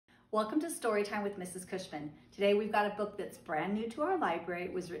Welcome to Storytime with Mrs. Cushman. Today we've got a book that's brand new to our library.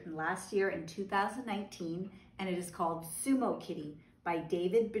 It was written last year in 2019 and it is called SummoKitty by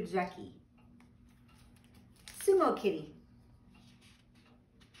Biedrzycki. SummoKitty.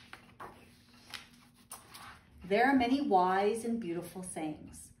 There are many wise and beautiful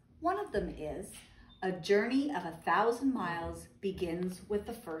sayings. One of them is, a journey of 1,000 miles begins with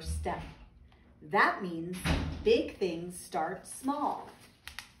the first step. That means big things start small.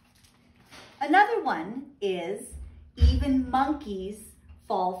 Another one is, even monkeys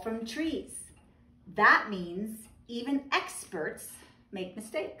fall from trees. That means even experts make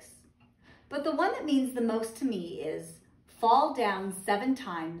mistakes. But the one that means the most to me is, fall down 7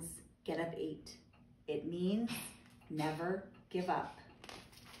 times, get up 8. It means never give up.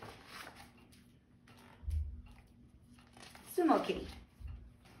 SummoKitty.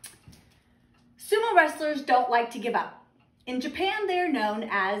 Sumo wrestlers don't like to give up. In Japan, they are known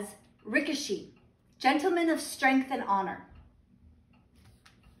as rikishi, gentlemen of strength and honor.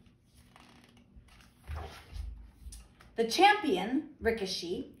 The champion,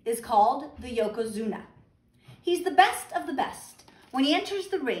 rikishi, is called the yokozuna. He's the best of the best. When he enters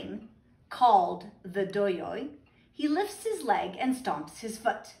the ring, called the doyoi, he lifts his leg and stomps his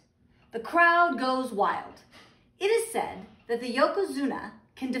foot. The crowd goes wild. It is said that the yokozuna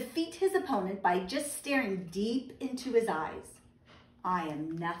can defeat his opponent by just staring deep into his eyes. I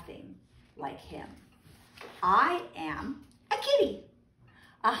am nothing like him. I am a kitty,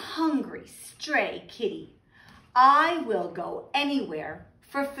 a hungry, stray kitty. I will go anywhere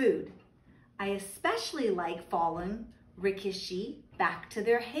for food. I especially like following rikishi back to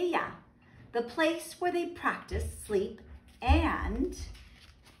their heya, the place where they practice, sleep, and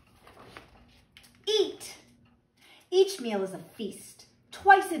eat. Each meal is a feast.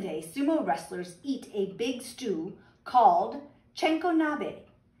 Twice a day, sumo wrestlers eat a big stew called chenko-nabe.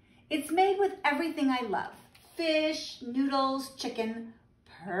 It's made with everything I love. Fish, noodles, chicken.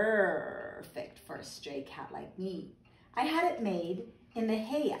 Perfect for a stray cat like me. I had it made in the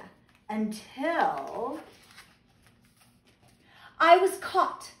heya until I was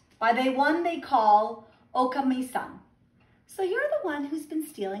caught by the one they call Okami-san. So you're the one who's been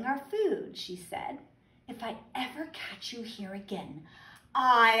stealing our food, she said. If I ever catch you here again,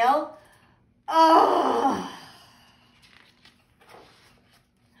 I'll... Oh!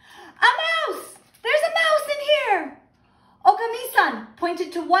 A mouse! There's a mouse in here! Okami-san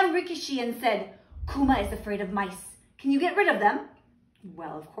pointed to one rikishi and said, Kuma is afraid of mice. Can you get rid of them?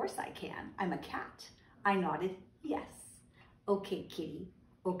 Well, of course I can. I'm a cat. I nodded, yes. Okay, kitty,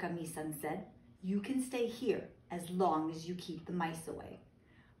 Okami-san said. You can stay here as long as you keep the mice away.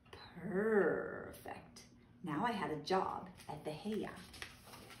 Perfect. Now I had a job at the heya.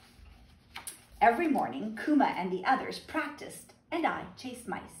 Every morning, Kuma and the others practiced, and I chased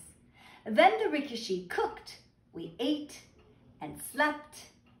mice. Then the rikishi cooked. We ate and slept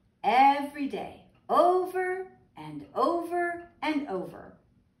every day, over and over and over,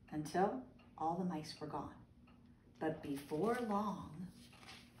 until all the mice were gone. But before long,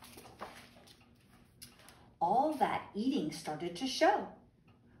 all that eating started to show.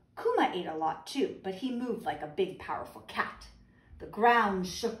 Kuma ate a lot too, but he moved like a big, powerful cat. The ground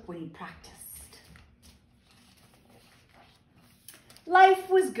shook when he practiced. Life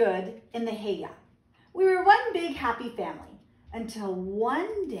was good in the heya. We were one big, happy family, until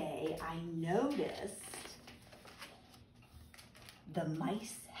one day I noticed the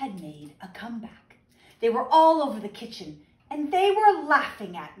mice had made a comeback. They were all over the kitchen, and they were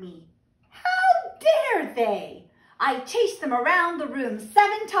laughing at me. How dare they? I chased them around the room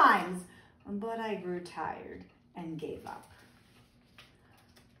 7 times, but I grew tired and gave up.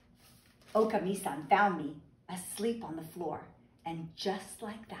 Okami-san found me asleep on the floor, and just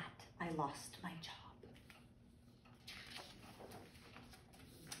like that, I lost my job.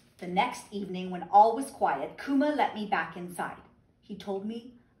 The next evening, when all was quiet, Kuma let me back inside. He told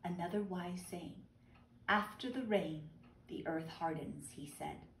me another wise saying. After the rain, the earth hardens, he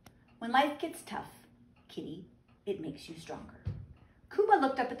said. When life gets tough, kitty, it makes you stronger. Kuma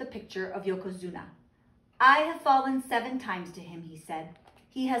looked up at the picture of Yokozuna. I have fallen 7 times to him, he said.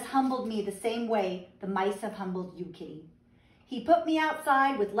 He has humbled me the same way the mice have humbled you, kitty. He put me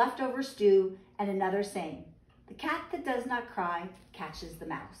outside with leftover stew and another saying, the cat that does not cry catches the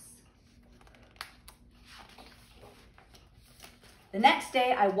mouse. The next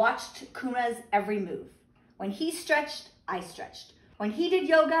day, I watched Kuma's every move. When he stretched, I stretched. When he did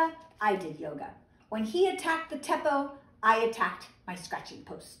yoga, I did yoga. When he attacked the teppo, I attacked my scratching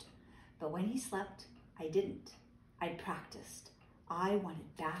post. But when he slept, I didn't. I practiced. I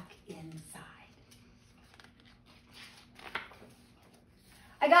wanted back inside.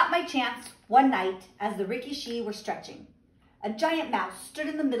 I got my chance one night as the rikishi were stretching. A giant mouse stood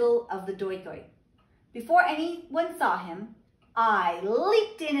in the middle of the doikoi. Before anyone saw him, I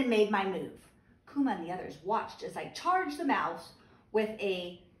leaped in and made my move. Kuma and the others watched as I charged the mouse with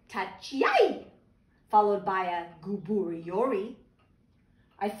a tachiai, followed by a guburiyori.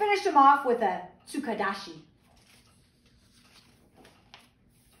 I finished him off with a tsukadashi.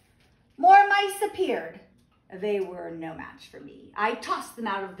 More mice appeared. They were no match for me. I tossed them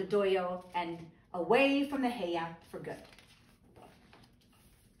out of the doyo and away from the heya for good.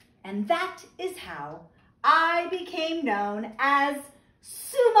 And that is how I became known as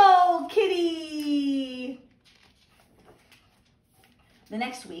SummoKitty. The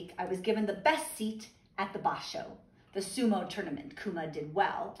next week, I was given the best seat at the basho, the sumo tournament. Kuma did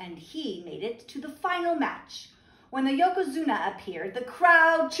well, and he made it to the final match. When the yokozuna appeared, the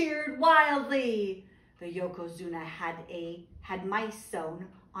crowd cheered wildly. The yokozuna had mice sewn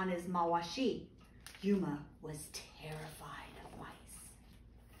on his mawashi. Yuma was terrified of mice.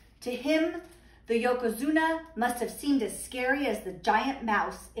 To him, the yokozuna must have seemed as scary as the giant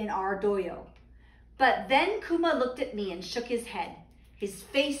mouse in our doyo. But then Kuma looked at me and shook his head. His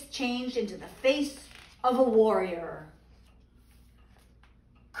face changed into the face of a warrior.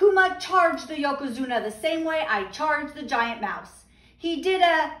 Kuma charged the yokozuna the same way I charged the giant mouse. He did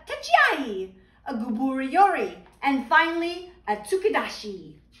a tachiai, a guburiyori, and finally a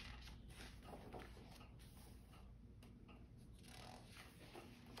tsukudashi.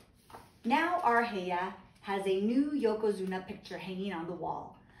 Now our heya has a new yokozuna picture hanging on the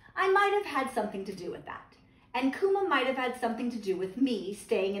wall. I might have had something to do with that. And Kuma might have had something to do with me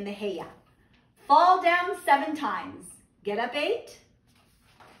staying in the heya. Fall down 7 times. Get up 8.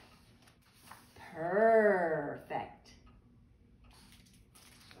 Perfect.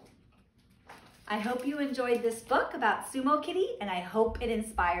 I hope you enjoyed this book about SummoKitty, and I hope it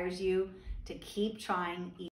inspires you to keep trying.